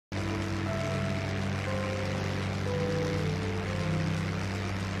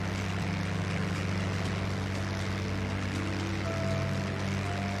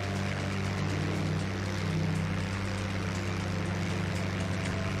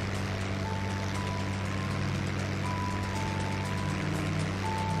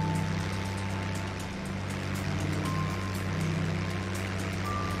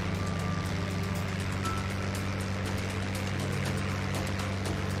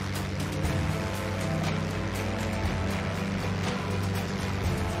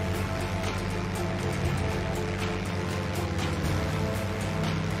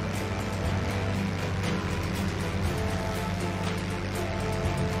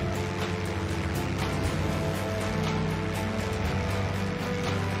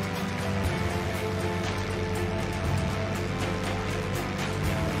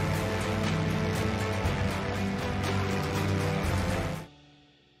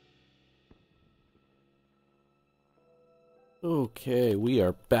Okay, we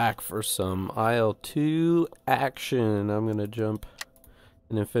are back for some IL-2 action. I'm gonna jump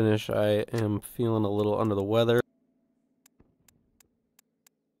and then finish. I am feeling a little under the weather,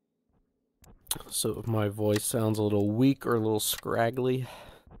 so if my voice sounds a little weak or a little scraggly,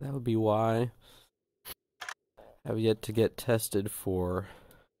 that would be why. I have yet to get tested for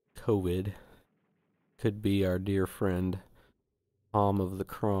COVID. Could be our dear friend Tom of the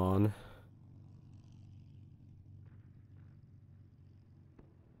Cron.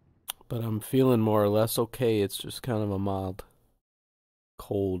 But I'm feeling more or less okay. It's just kind of a mild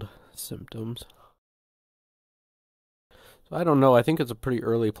cold symptoms. So I don't know. I think it's a pretty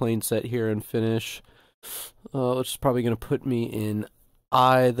early plane set here and finish, which is probably going to put me in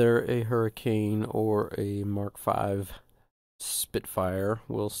either a Hurricane or a Mark V Spitfire.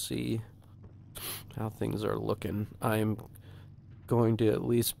 We'll see how things are looking. I'm going to at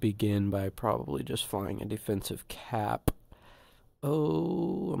least begin by probably just flying a defensive cap.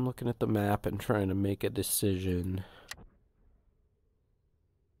 Oh, I'm looking at the map and trying to make a decision.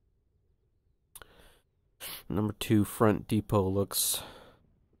 Number 2 front depot looks...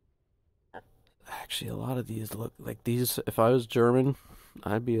 Actually, a lot of these look like these. If I was German,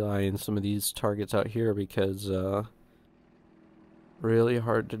 I'd be eyeing some of these targets out here because really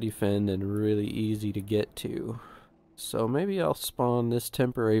hard to defend and really easy to get to. So maybe I'll spawn this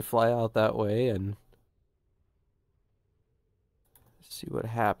temporary flyout that way and see what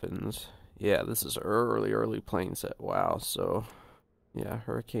happens. Yeah, this is early plane set. Wow, so yeah,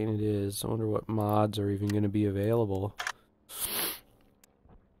 Hurricane it is. I wonder what mods are even going to be available.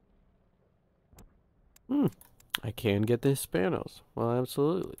 I can get the Hispanos. Well,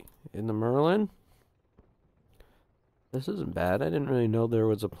 absolutely. In the Merlin? This isn't bad. I didn't really know there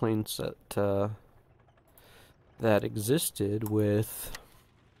was a plane set that existed with...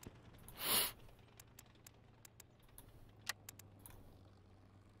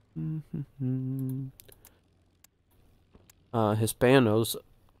 Hispanos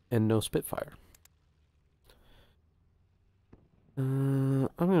and no Spitfire. I'm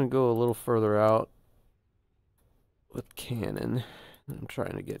going to go a little further out with cannon. I'm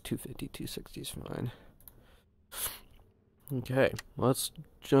trying to get 250, 260 is fine. Okay, let's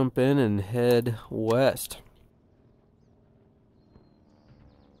jump in and head west.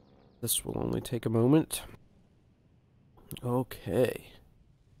 This will only take a moment. Okay.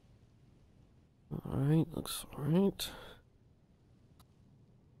 Alright, looks alright.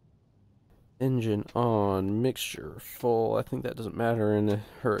 Engine on, mixture full. I think that doesn't matter in a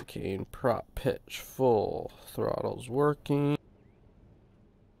Hurricane. Prop pitch full. Throttle's working.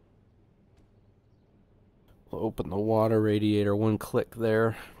 We'll open the water radiator, one click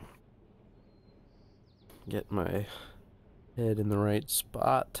there. Get my head in the right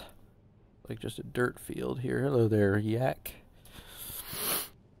spot. Like just a dirt field here. Hello there, yak.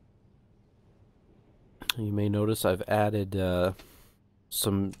 You may notice I've added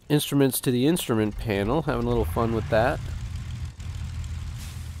some instruments to the instrument panel, having a little fun with that.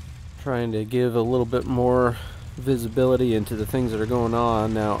 Trying to give a little bit more visibility into the things that are going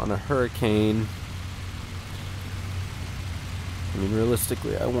on now on a Hurricane. I mean,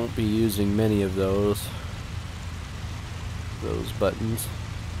 realistically, I won't be using many of those buttons.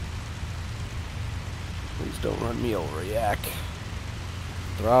 Please don't run me over, yak.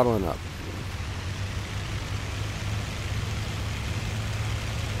 Throttling up.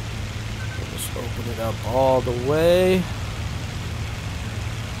 Open it up all the way.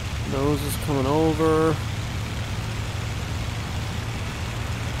 Nose is coming over.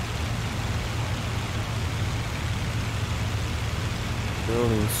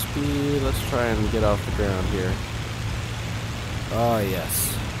 Building speed. Let's try and get off the ground here. Oh,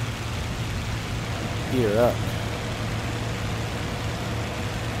 yes. Gear up.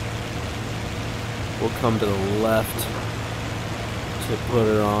 We'll come to the left to put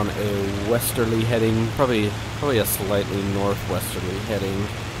her on a westerly heading, probably a slightly northwesterly heading.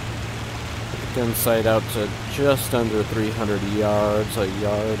 Gun sight out to just under 300 yards. A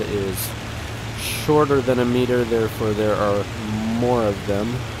yard is shorter than a meter, therefore there are more of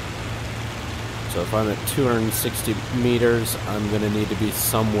them. So if I'm at 260 meters, I'm going to need to be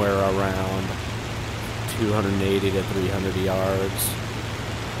somewhere around 280 to 300 yards.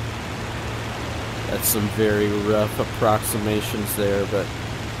 That's some very rough approximations there, but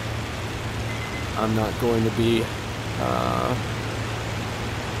I'm not going to be,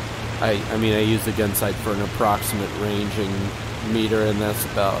 I mean, I use the gun sight for an approximate ranging meter, and that's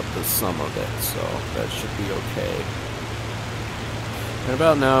about the sum of it, so that should be okay. And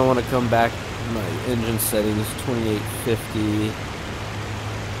about now I want to come back to my engine settings, 2850.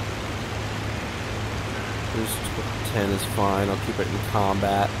 Cruise 10 is fine. I'll keep it in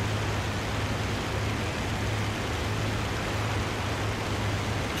combat.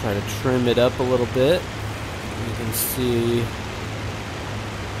 Try to trim it up a little bit. You can see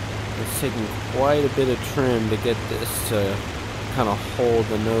it's taking quite a bit of trim to get this to kind of hold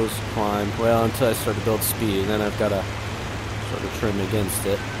the nose climb. Well, until I start to build speed, then I've got to sort of trim against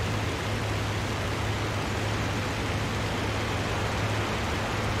it.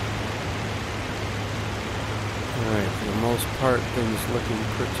 Alright, for the most part, things looking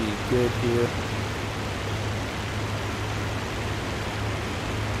pretty good here.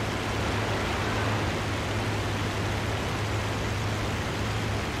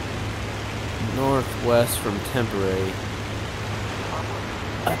 Northwest from Temporary.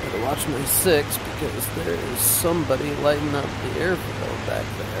 I better watch my 6 because there is somebody lighting up the airfield back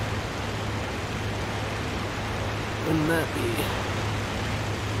there. Wouldn't that be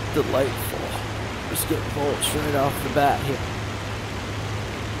delightful? Just get volts right off the bat here.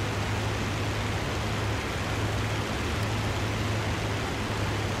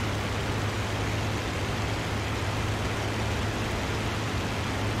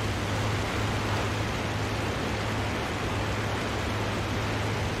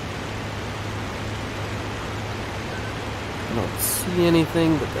 I don't see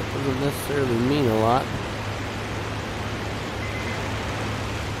anything, but that doesn't necessarily mean a lot.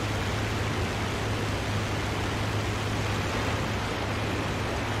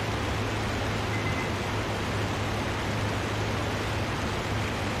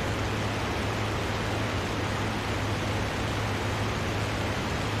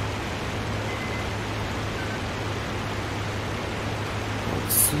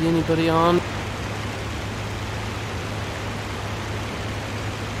 Don't see anybody on.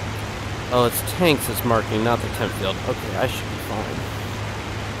 Oh, it's tanks it's marking, not the temp field. Okay, I should be fine.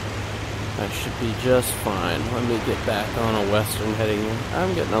 I should be just fine. Let me get back on a western heading.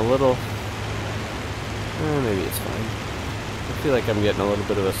 I'm getting a little... maybe it's fine. I feel like I'm getting a little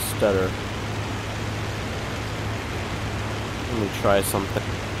bit of a stutter. Let me try something.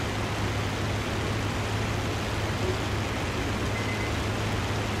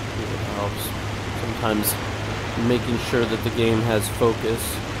 It helps. Sometimes making sure that the game has focus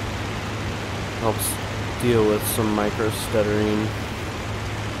helps deal with some micro stuttering.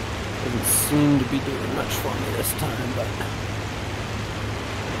 Doesn't seem to be doing much for me this time, but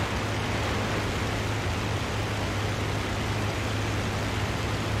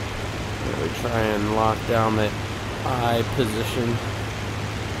really try and lock down the eye position.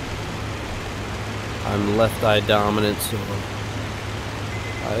 I'm left eye dominant, so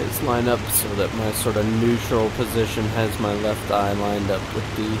eyes line up so that my sort of neutral position has my left eye lined up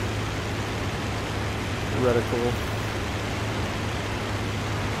with the reticle.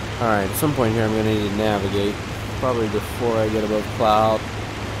 Alright, at some point here I'm going to need to navigate, probably before I get above cloud.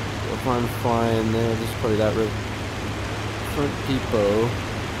 If I'm flying there, just probably that river. Front depot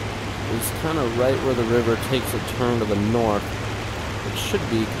is kind of right where the river takes a turn to the north. It should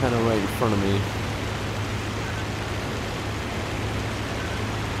be kind of right in front of me.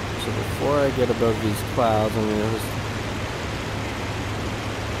 So before I get above these clouds, I'm going to just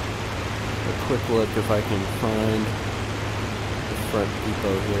a quick look if I can find the front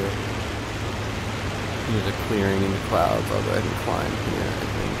depot here. There's a clearing in the clouds. I'll go ahead and climb here, I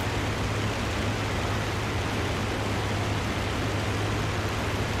think.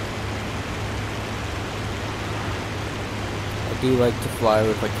 I do like to fly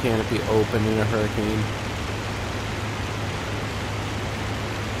with a canopy open in a hurricane.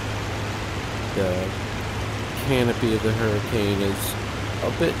 The canopy of the hurricane is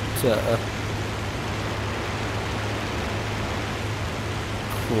a bit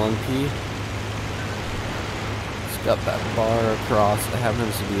clunky. It's got that bar across. It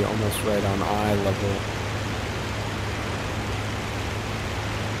happens to be almost right on eye level.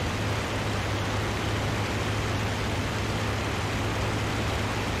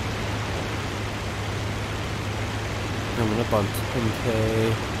 Coming up on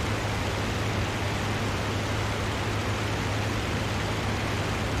 10K.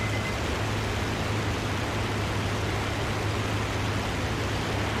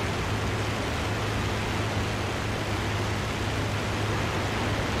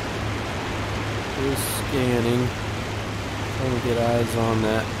 Scanning, trying to get eyes on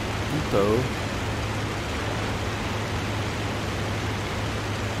that depot.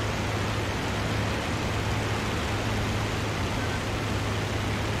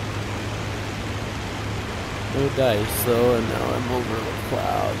 No dice though, and now I'm over the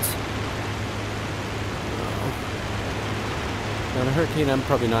clouds. Now the Hurricane, I'm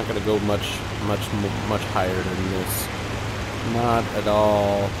probably not going to go much higher than this. Not at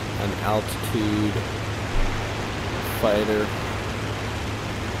all an altitude fighter.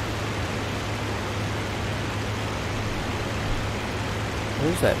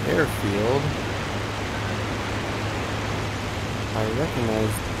 There's that airfield. I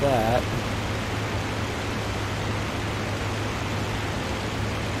recognize that.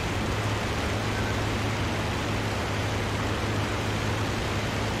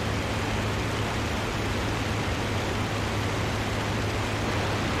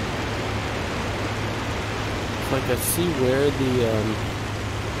 Like I see where the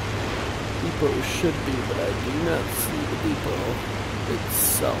depot should be, but I do not see the depot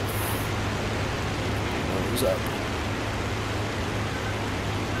itself. Nose up.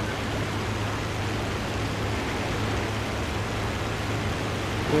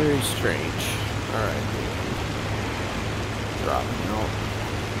 Very strange. Alright. Dropping out.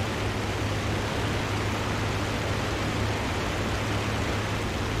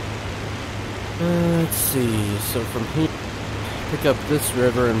 Let's see, so from here, pick up this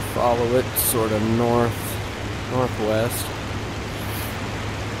river and follow it sort of northwest.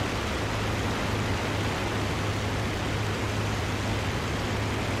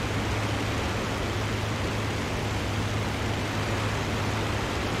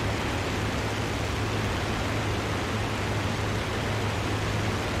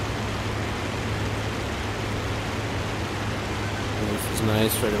 And this is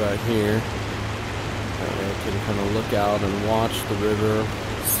nice right about here. I can kind of look out and watch the river,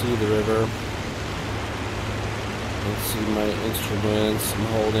 see the river, and see my instruments. I'm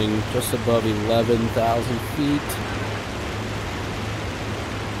holding just above 11,000 feet.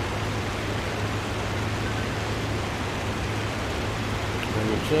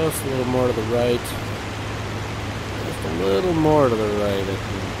 And just a little more to the right. Just a little more to the right, I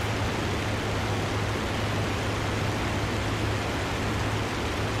think.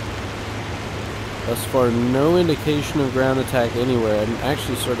 Thus far, no indication of ground attack anywhere. I'm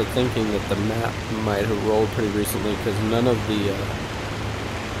actually sort of thinking that the map might have rolled pretty recently because none of the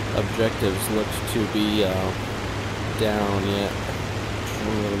objectives looked to be down yet. A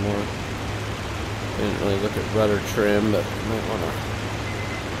little more. Didn't really look at rudder trim, but I might want to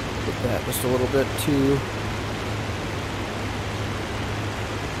put that just a little bit too.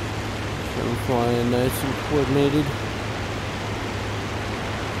 I'm flying nice and coordinated.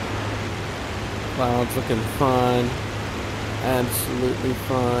 Clouds looking fine, absolutely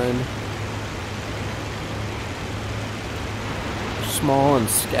fine. Small and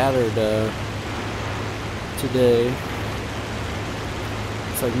scattered today.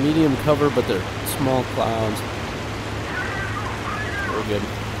 It's like medium cover, but they're small clouds. Very good.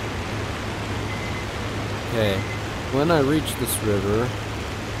 Okay, when I reach this river,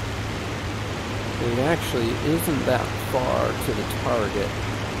 it actually isn't that far to the target.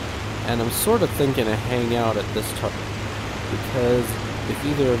 And I'm sort of thinking to hang out at this target, because if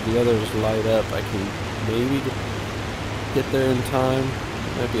either of the others light up, I can maybe get there in time.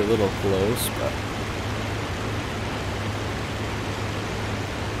 Might be a little close, but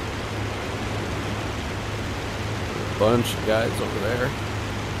a bunch of guys over there.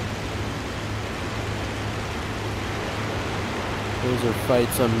 Those are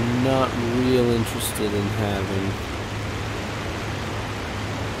fights I'm not real interested in having.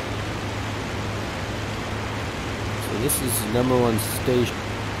 This is #1 station.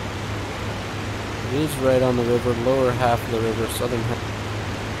 It is right on the river, lower half of the river, southern half.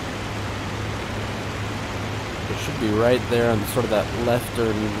 It should be right there on sort of that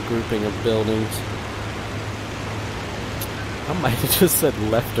leftern grouping of buildings. I might have just said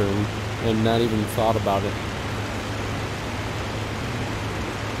leftern and not even thought about it.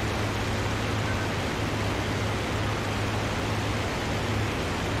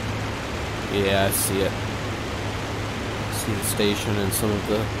 Yeah, I see it. See the station and some of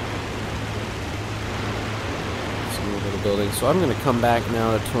the buildings. So I'm going to come back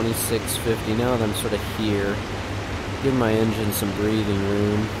now to 2650 now that I'm sort of here. Give my engine some breathing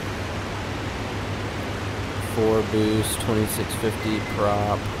room. 4 boost, 2650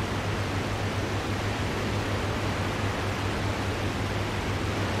 prop.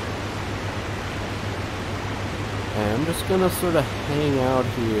 And I'm just going to sort of hang out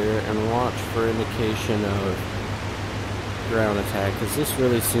here and watch for indication of ground attack, because this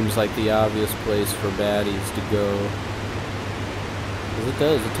really seems like the obvious place for baddies to go. Because it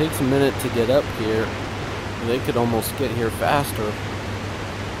does. It takes a minute to get up here. They could almost get here faster.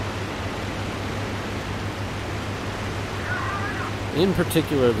 In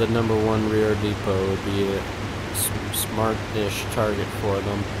particular, the #1 rear depot would be smart-ish target for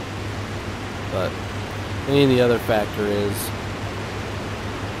them. But the other factor is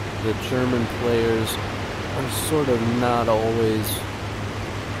the German players are sort of not always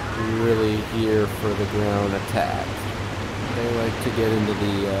really here for the ground attack. They like to get into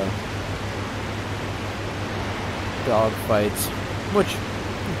the dogfights, which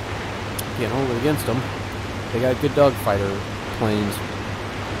can't hold it against them. They got good dogfighter planes,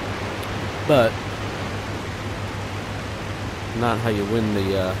 but not how you win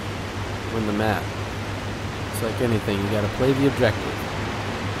the map. It's like anything, you got to play the objective.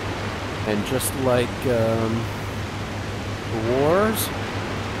 And just like wars,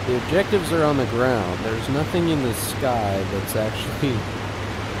 the objectives are on the ground. There's nothing in the sky that's actually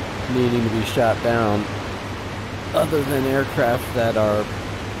needing to be shot down, other than aircraft that are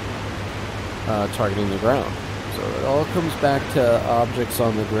targeting the ground. So it all comes back to objects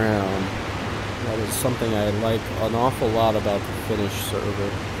on the ground. That is something I like an awful lot about the Finnish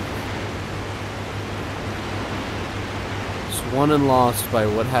server. It's won and lost by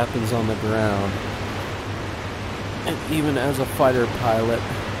what happens on the ground. And even as a fighter pilot,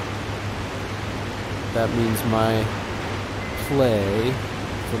 that means my play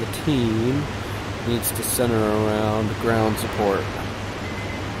for the team needs to center around ground support.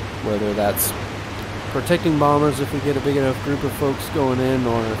 Whether that's protecting bombers if we get a big enough group of folks going in,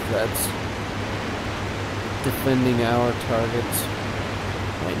 or if that's defending our targets.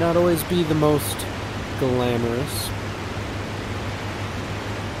 Might not always be the most glamorous,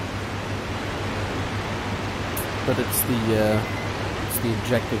 but it's the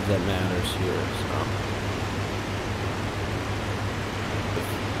objective that matters here. So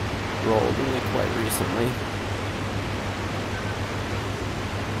rolled really quite recently.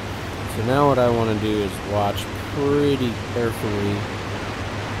 So now what I want to do is watch pretty carefully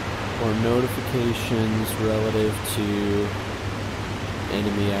for notifications relative to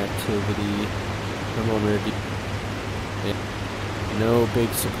enemy activity. I'm on ready. No big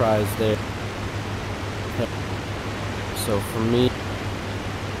surprise there. So for me,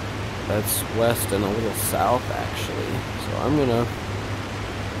 that's west and a little south actually. So I'm gonna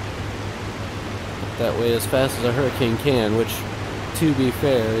get that way as fast as a hurricane can, which, to be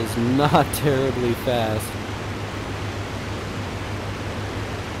fair, is not terribly fast.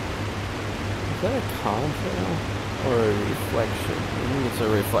 Is that a contrail or a reflection? I think it's a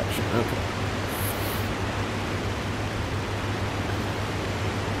reflection. Okay.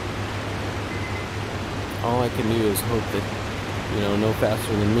 All I can do is hope that, no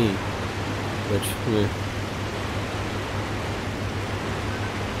faster than me, which,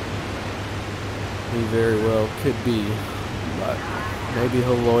 he very well could be, but maybe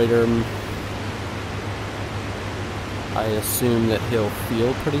he'll loiter. I assume that he'll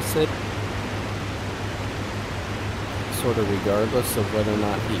feel pretty safe, sort of regardless of whether or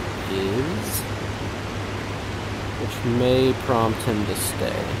not he is, which may prompt him to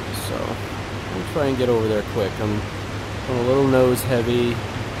stay. So I'll try and get over there quick. I'm a little nose heavy. You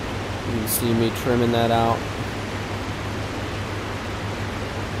can see me trimming that out.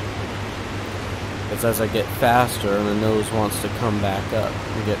 Because as I get faster, the nose wants to come back up.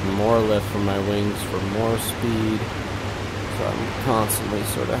 I'm getting more lift from my wings for more speed. So I'm constantly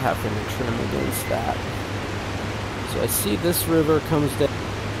sort of having to trim against that. So I see this river comes down.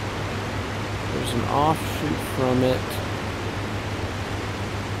 There's an offshoot from it.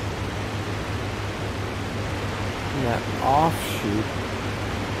 And that offshoot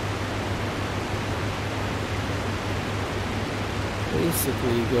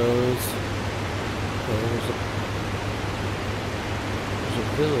basically goes... Okay, there's a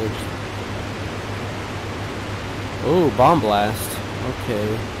village. Oh, bomb blast. Okay.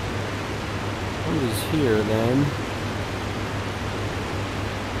 Somebody's here then.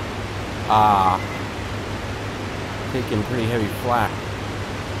 Ah. Taking pretty heavy flak.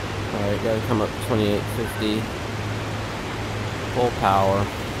 Alright, gotta come up 2850. Full power.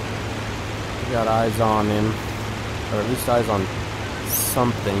 We got eyes on him. Or at least eyes on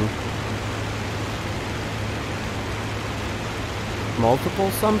something. Multiple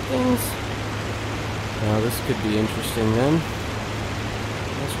somethings? Now this could be interesting then.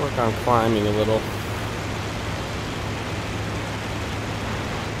 Let's work on climbing a little.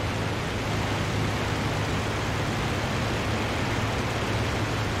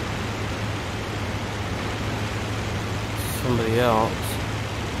 Somebody else.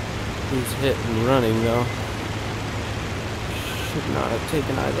 He's hit and running though. Should not have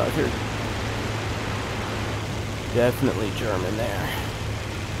taken eyes off here. Definitely German there.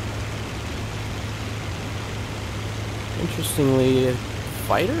 Interestingly,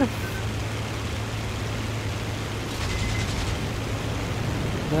 fighter?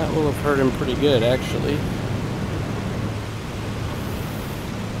 That will have hurt him pretty good, actually.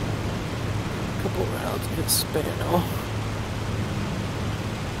 A couple rounds of his Spano.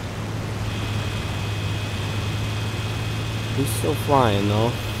 He's still flying,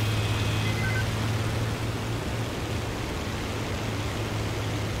 though.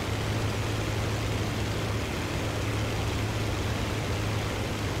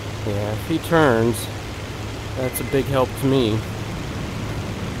 Yeah, if he turns, that's a big help to me.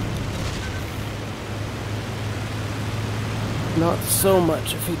 Not so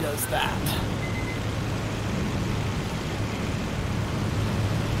much if he does that.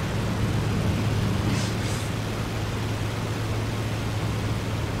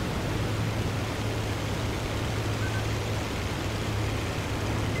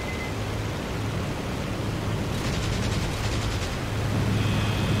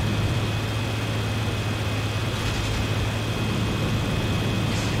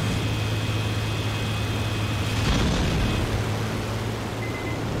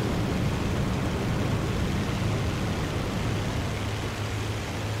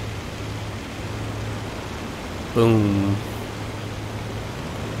 Boom.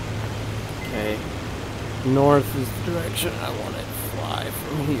 Okay. North is the direction I want to fly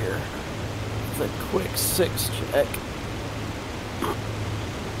from here. It's a quick 6 check.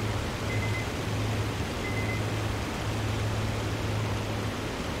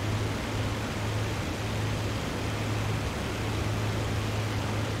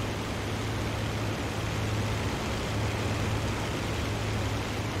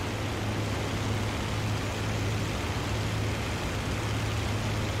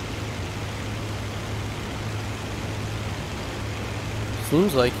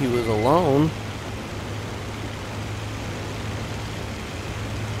 Seems like he was alone.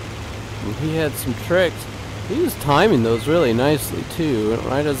 And he had some tricks. He was timing those really nicely too. And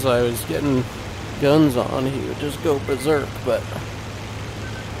right as I was getting guns on, he would just go berserk, but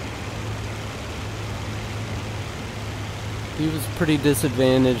he was pretty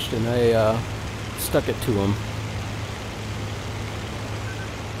disadvantaged, and I stuck it to him.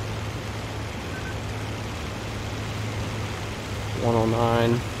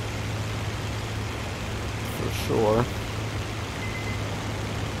 .109 for sure.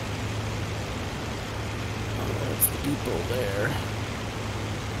 Oh, that's the depot there.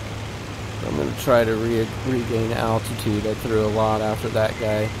 I'm going to try to regain altitude. I threw a lot after that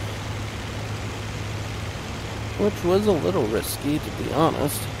guy, which was a little risky, to be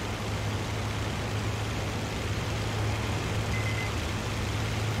honest.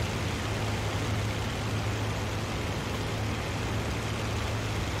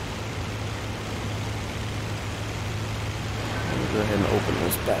 Go ahead and open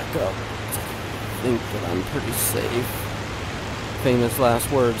this back up. I think that I'm pretty safe. Famous last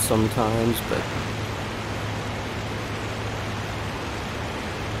words sometimes, but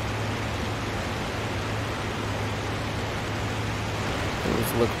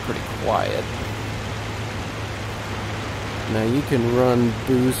things look pretty quiet. Now you can run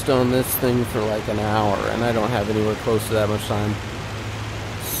boost on this thing for like an hour, and I don't have anywhere close to that much time.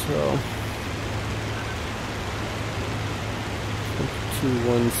 So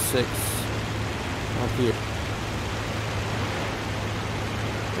 216 up here.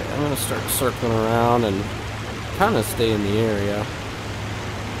 Okay, I'm gonna start circling around and kind of stay in the area.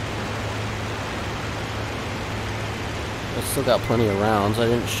 I still got plenty of rounds. I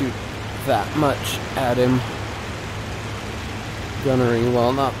didn't shoot that much at him. Gunnery,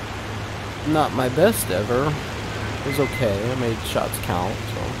 well, not my best ever. It was okay. I made shots count.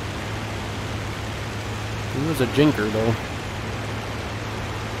 So he was a jinker though.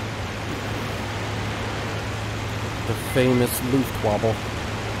 The famous Luftwobble.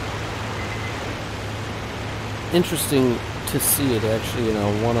 Interesting to see it actually in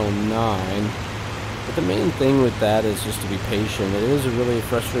a 109. But the main thing with that is just to be patient. It is a really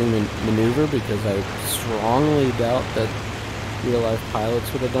frustrating maneuver because I strongly doubt that real-life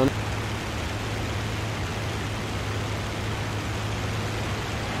pilots would have done it.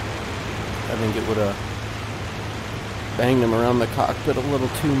 I think it would have banged them around the cockpit a little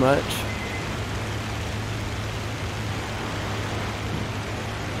too much.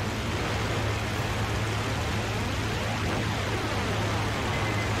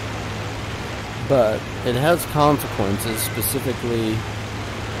 But it has consequences, specifically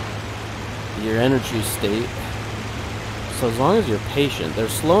your energy state. So as long as you're patient, they're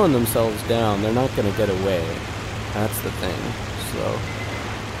slowing themselves down. They're not going to get away. That's the thing. So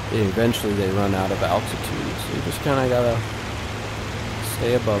eventually they run out of altitude. So you just kind of got to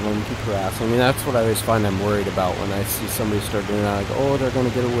stay above them, keep harassing. I mean, that's what I always find I'm worried about when I see somebody start doing that. I go, oh, they're going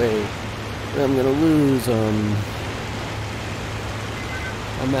to get away. I'm going to lose them.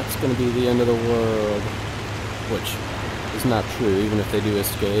 And that's going to be the end of the world. Which is not true. Even if they do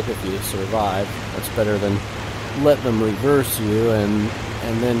escape, if you survive, that's better than let them reverse you and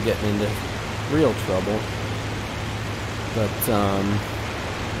then getting into real trouble. But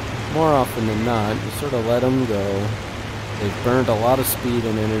more often than not, you sort of let them go. They've burned a lot of speed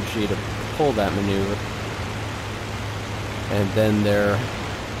and energy to pull that maneuver. And then they're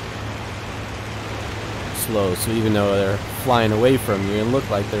slow, so even though they're flying away from you and look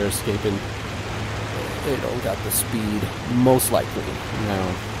like they're escaping, they don't got the speed, most likely.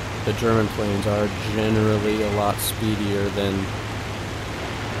 Now, the German planes are generally a lot speedier than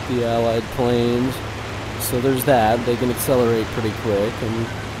the Allied planes, so there's that. They can accelerate pretty quick, and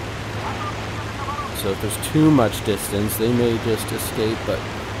so if there's too much distance, they may just escape, but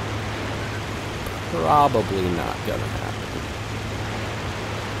probably not gonna happen.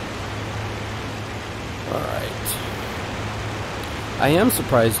 Alright. I am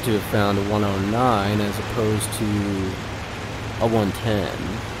surprised to have found a 109 as opposed to a 110.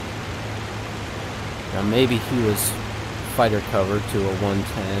 Now maybe he was fighter covered to a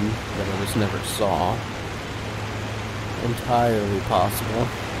 110 that I just never saw. Entirely possible.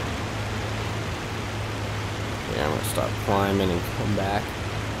 Yeah, I'm gonna stop climbing and come back.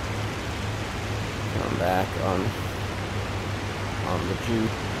 Come back on the Jeep.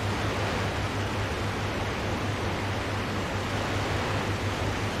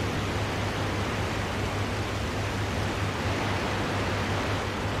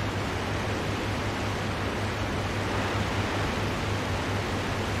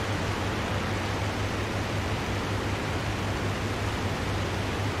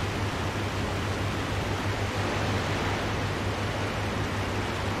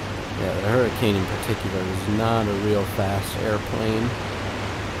 Yeah, the Hurricane in particular is not a real fast airplane,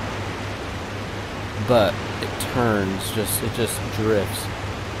 but it turns, it just drifts.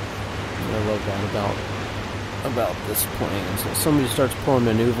 And I love that about this plane. So if somebody starts pulling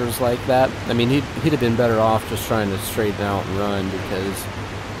maneuvers like that, I mean, he'd have been better off just trying to straighten out and run because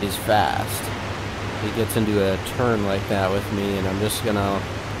he's fast. He gets into a turn like that with me, and I'm just gonna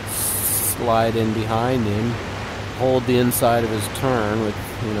slide in behind him, hold the inside of his turn with,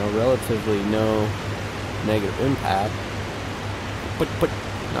 you know, relatively no negative impact, but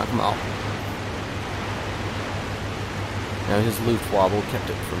knock him out. Now his Luftwobble kept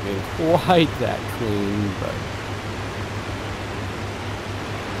it from being quite that clean, but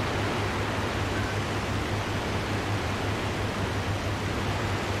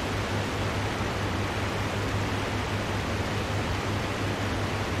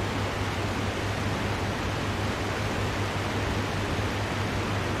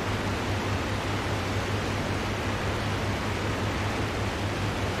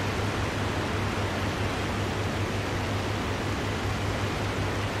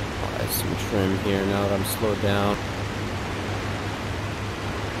some trim here now that I'm slowed down.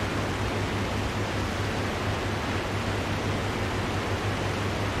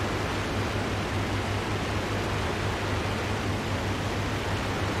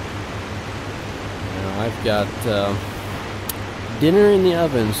 Now I've got dinner in the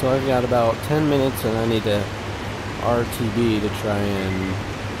oven, so I've got about 10 minutes, and I need to RTB to try and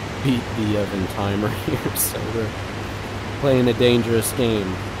beat the oven timer here. So we're playing a dangerous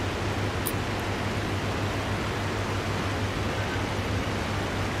game.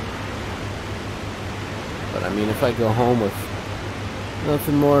 But I mean, if I go home with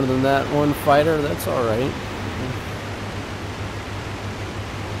nothing more than that one fighter, that's alright.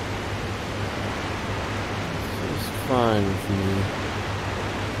 It's fine with me.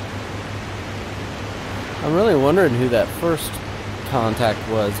 I'm really wondering who that first contact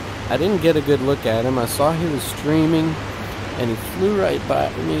was. I didn't get a good look at him. I saw he was streaming, and he flew right by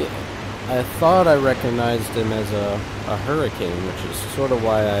me. I thought I recognized him as a Hurricane, which is sort of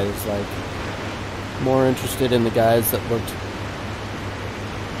why I was like more interested in the guys that looked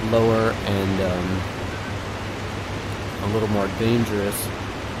lower and a little more dangerous.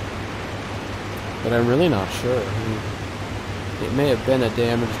 But I'm really not sure. It may have been a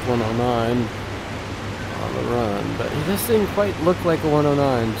damaged 109 on the run, but he just didn't quite look like a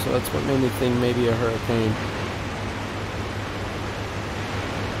 109, so that's what made me think maybe a Hurricane.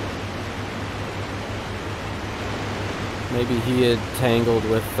 Maybe he had tangled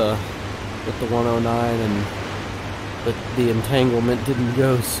with the 109, and the entanglement didn't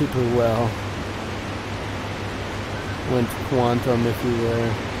go super well. Went quantum, if you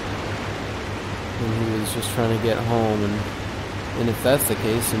will, and he was just trying to get home and And if that's the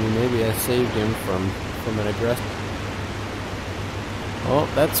case, then maybe I saved him from an aggressor. Oh,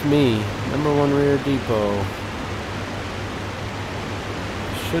 that's me. Number 1 rear depot.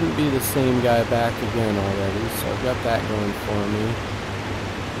 Shouldn't be the same guy back again already, so I've got that going for me.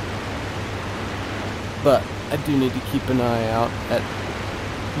 But I do need to keep an eye out at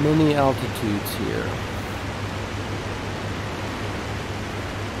many altitudes here.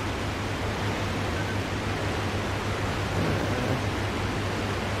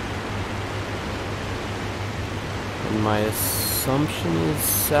 And my assumption is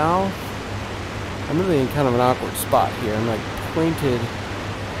south. I'm really in kind of an awkward spot here. I'm like pointed.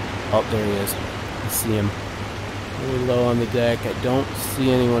 Oh, there he is. I see him really low on the deck. I don't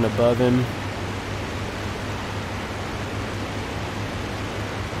see anyone above him.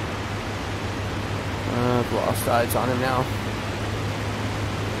 I've lost eyes on him now.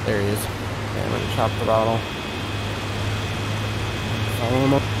 There he is. Okay, I'm gonna chop the throttle. Follow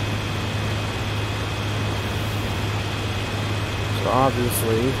him up. So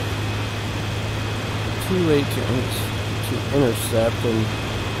obviously, too late to intercept and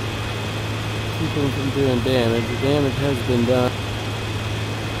keep him from doing damage. The damage has been done.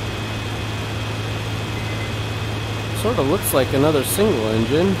 Sort of looks like another single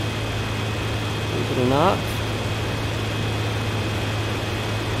engine. Believe it or not.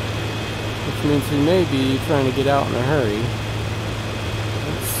 Which means he may be trying to get out in a hurry.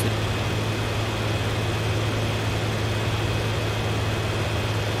 Let's see.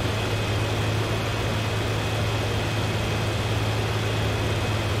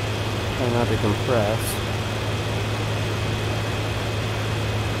 Try not to compress.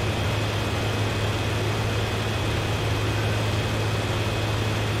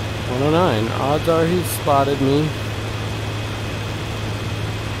 .109. Odds are he's spotted me.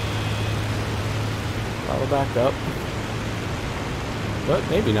 Throttle back up. But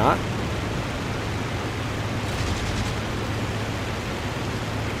maybe not.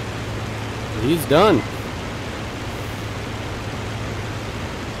 He's done.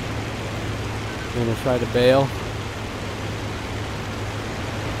 Gonna try to bail.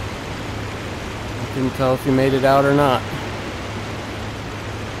 I couldn't tell if he made it out or not.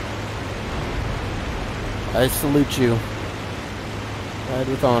 I salute you. Ride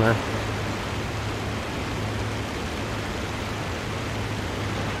with honor.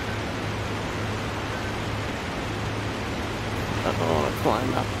 I don't want to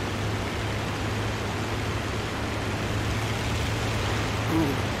climb up. I'm going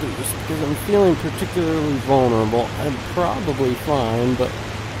to do this because I'm feeling particularly vulnerable. I'm probably fine, but I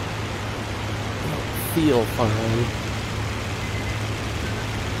don't feel fine.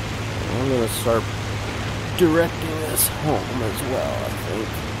 I'm going to start directing this home as well, I think.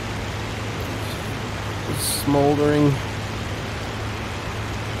 This smoldering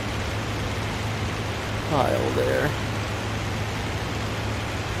pile there.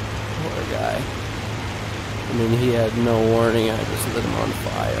 Poor guy. I mean, he had no warning. I just lit him on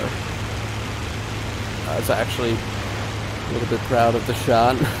fire. I was actually a little bit proud of the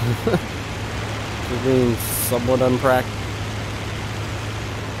shot. For being somewhat unpracticed.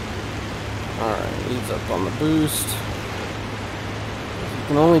 Alright, he's up on the boost. You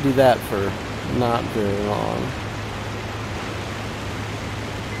can only do that for not very long.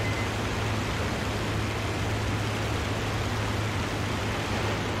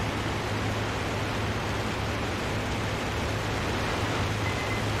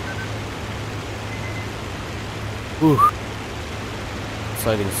 Whew.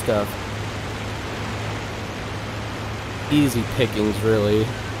 Exciting stuff. Easy pickings, really.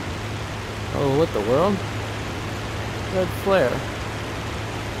 Oh, what the world? Red flare.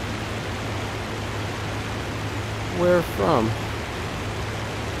 Where from?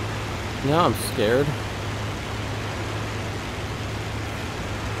 Now I'm scared.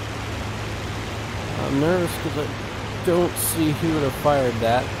 I'm nervous because I don't see who would have fired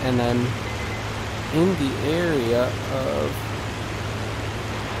that, and I'm in the area of...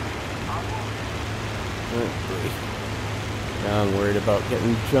 Now I'm worried about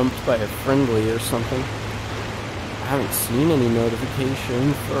getting jumped by a friendly or something. I haven't seen any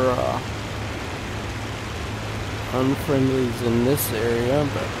notification for unfriendlies in this area,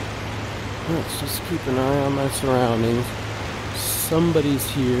 but let's just keep an eye on my surroundings. Somebody's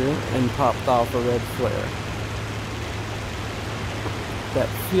here and popped off a red flare. That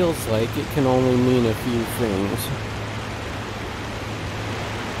feels like it can only mean a few things.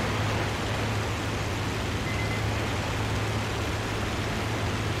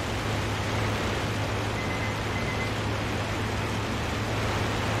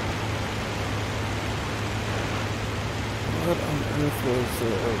 What on is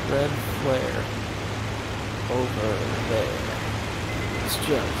there a red flare over there? It's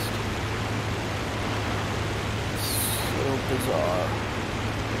just so bizarre.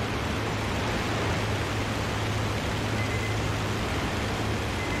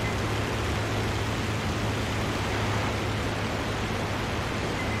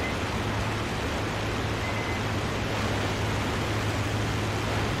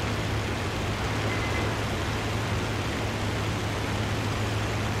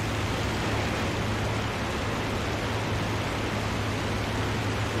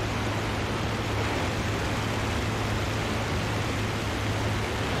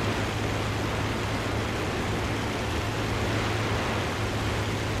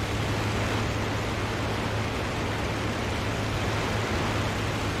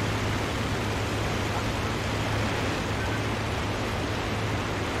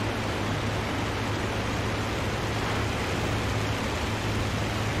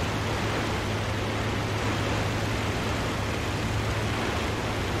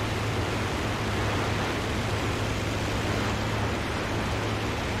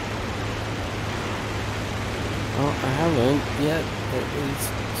 I haven't yet at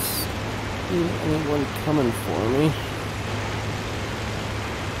least seen anyone coming for me.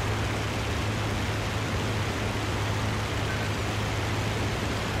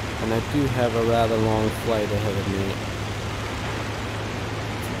 And I do have a rather long flight ahead of me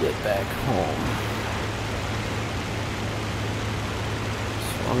to get back home.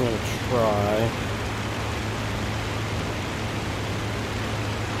 So I'm going to try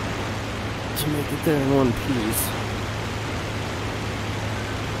to make it there in one piece.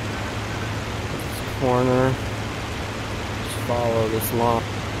 This corner, just follow this line,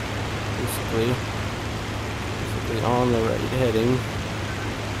 basically on the right heading,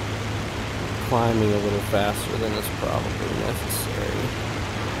 climbing a little faster than is probably necessary.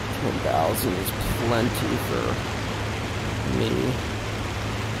 10,000 is plenty for me.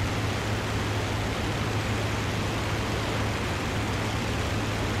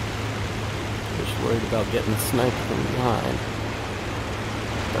 Worried about getting sniped from behind.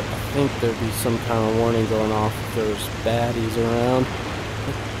 But I think there'd be some kind of warning going off if there's baddies around.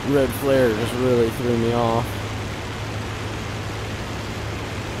 The red flare just really threw me off.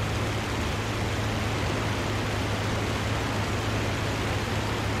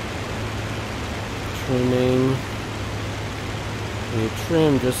 Trimming. You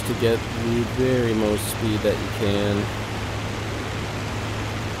trim just to get the very most speed that you can.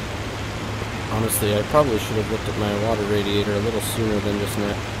 Honestly, I probably should have looked at my water radiator a little sooner than just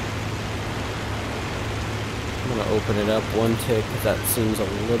now. I'm going to open it up one tick, because that seems a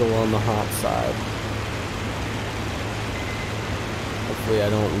little on the hot side. Hopefully I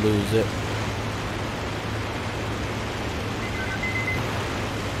don't lose it.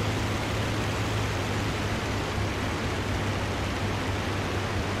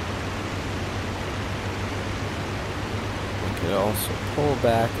 I could also pull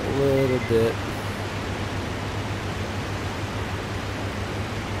back a little bit.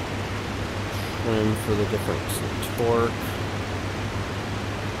 Trim for the difference in torque.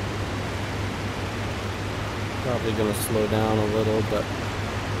 Probably going to slow down a little, but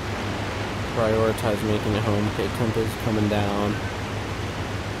prioritize making it home. Okay, temp is coming down.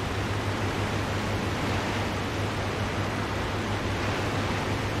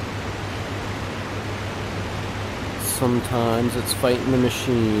 Sometimes it's fighting the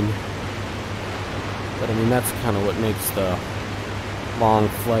machine. But I mean, that's kind of what makes the long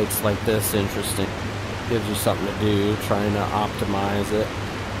flights like this interesting. Gives you something to do, trying to optimize it.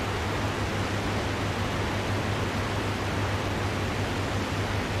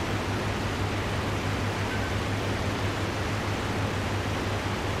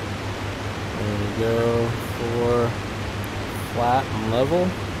 There we go, for flat and level.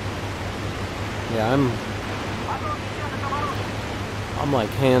 Yeah, I'm like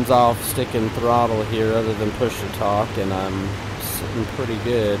hands off sticking throttle here other than push to talk, and I'm sitting pretty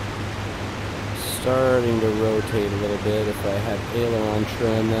good. Starting to rotate a little bit. If I had aileron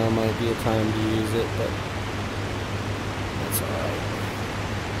trim, now might be a time to use it, but that's alright.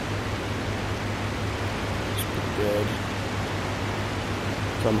 It's pretty good.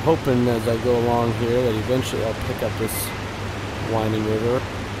 So I'm hoping as I go along here that eventually I'll pick up this winding river.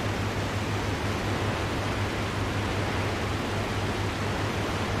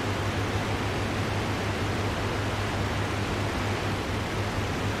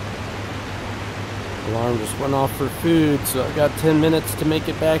 Alarm just went off for food, so I've got 10 minutes to make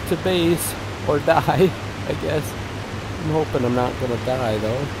it back to base, or die, I guess. I'm hoping I'm not gonna die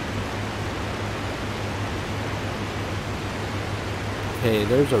though. Okay,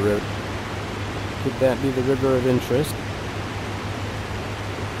 there's a river. Could that be the river of interest?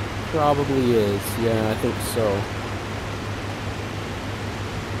 Probably is. Yeah, I think so.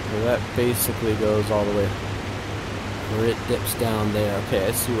 So that basically goes all the way where it dips down there. Okay,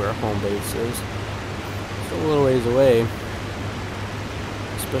 I see where our home base is. It's a little ways away.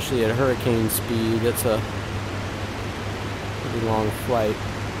 Especially at hurricane speed, it's a pretty long flight.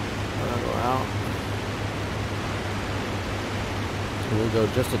 I'll go out. So we'll go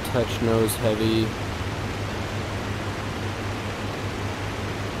just a touch nose heavy.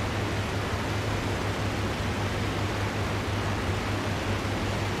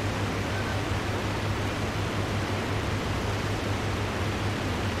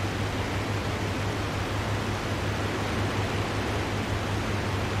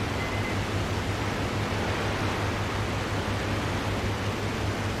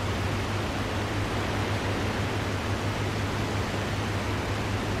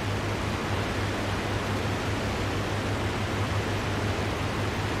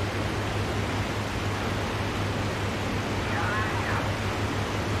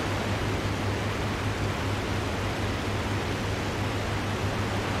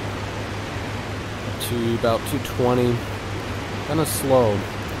 To about 220, kind of slow.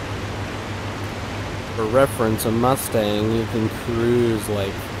 For reference, a Mustang, you can cruise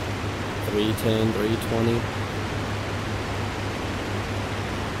like 310, 320.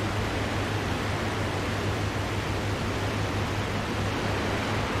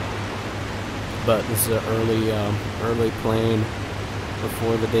 But this is an early plane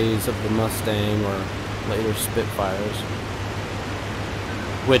before the days of the Mustang or later Spitfires.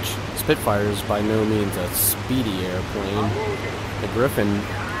 Which Spitfire is by no means a speedy airplane. The Griffin,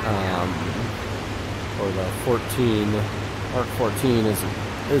 or the 14, Mark 14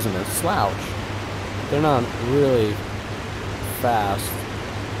 isn't a slouch. They're not really fast,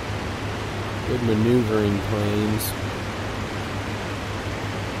 good maneuvering planes.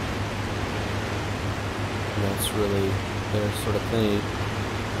 And that's really their sort of thing.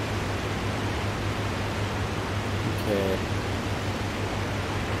 Okay.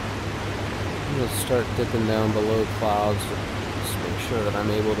 I'm going to start dipping down below clouds just to make sure that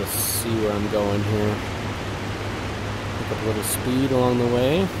I'm able to see where I'm going here. Pick up a little speed along the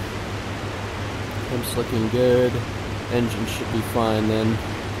way. Pimp's looking good. Engine should be fine then.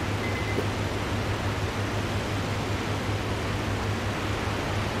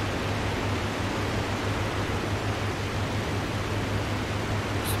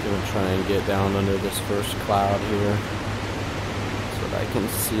 Just going to try and get down under this first cloud here, I can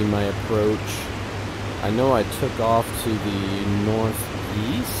see my approach. I know I took off to the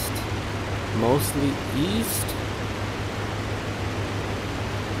northeast, mostly east.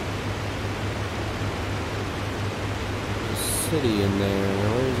 There's a city in there.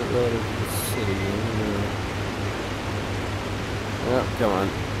 Where is it relative to the city? Oh, come on.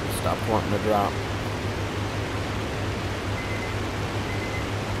 Stop wanting to drop.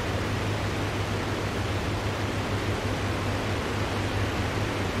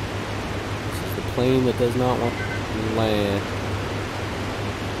 Plane that does not want to land.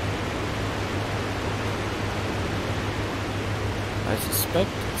 I suspect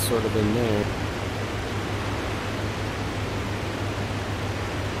it's sort of in there.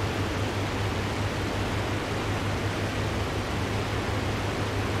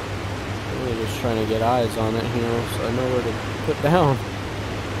 I'm really just trying to get eyes on it here so I know where to put down.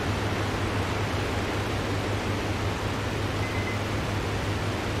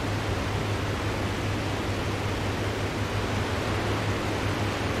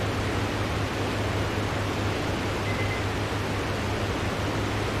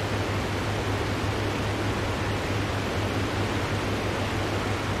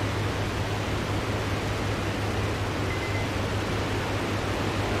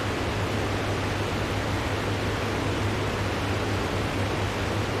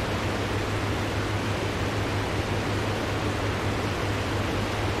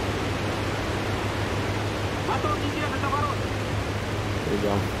 There you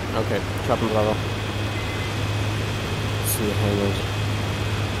go. Okay, chopping level. Let's see the hangars.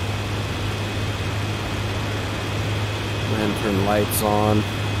 Go ahead and turn lights on.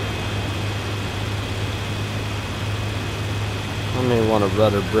 I may want to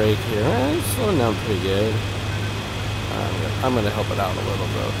rudder brake here. It's slowing down pretty good. I'm going to help it out a little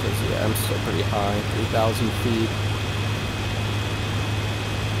though, because yeah, I'm still pretty high, 3,000 feet.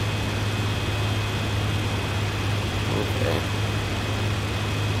 Okay.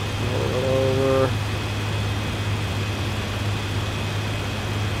 Roll it over.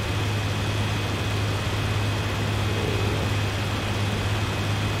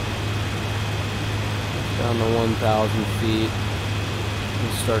 the 1,000 feet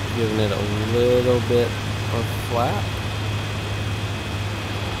and start giving it a little bit of flap.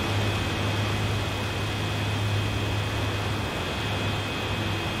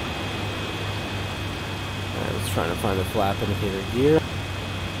 Alright, let's try to find the flap indicator gear.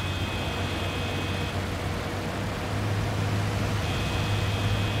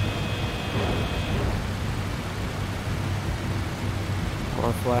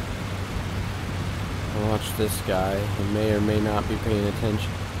 More flap. Watch this guy. He may or may not be paying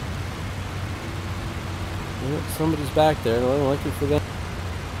attention. Well, somebody's back there. Well, lucky for them.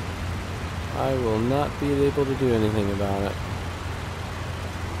 I will not be able to do anything about it.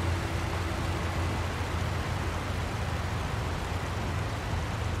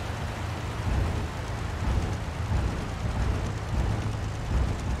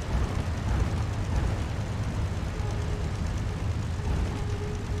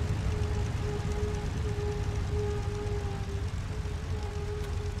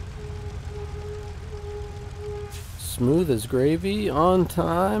 Smooth as gravy, on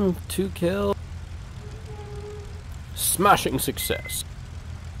time, 2 kills. Smashing success.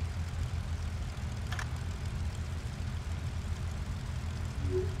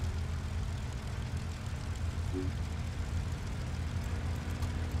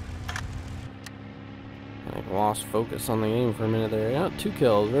 I lost focus on the game for a minute there. Yeah, 2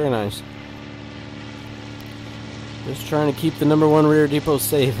 kills, very nice. Just trying to keep the #1 rear depot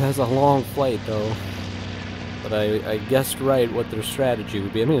safe. That's a long flight though. But I guessed right what their strategy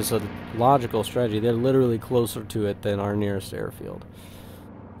would be. I mean, it's a logical strategy. They're literally closer to it than our nearest airfield.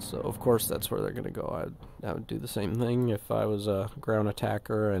 So, of course, that's where they're going to go. I would do the same thing if I was a ground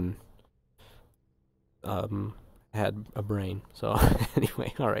attacker and had a brain. So,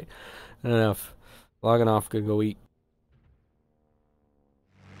 anyway, alright. Enough. Logging off. Gonna go eat.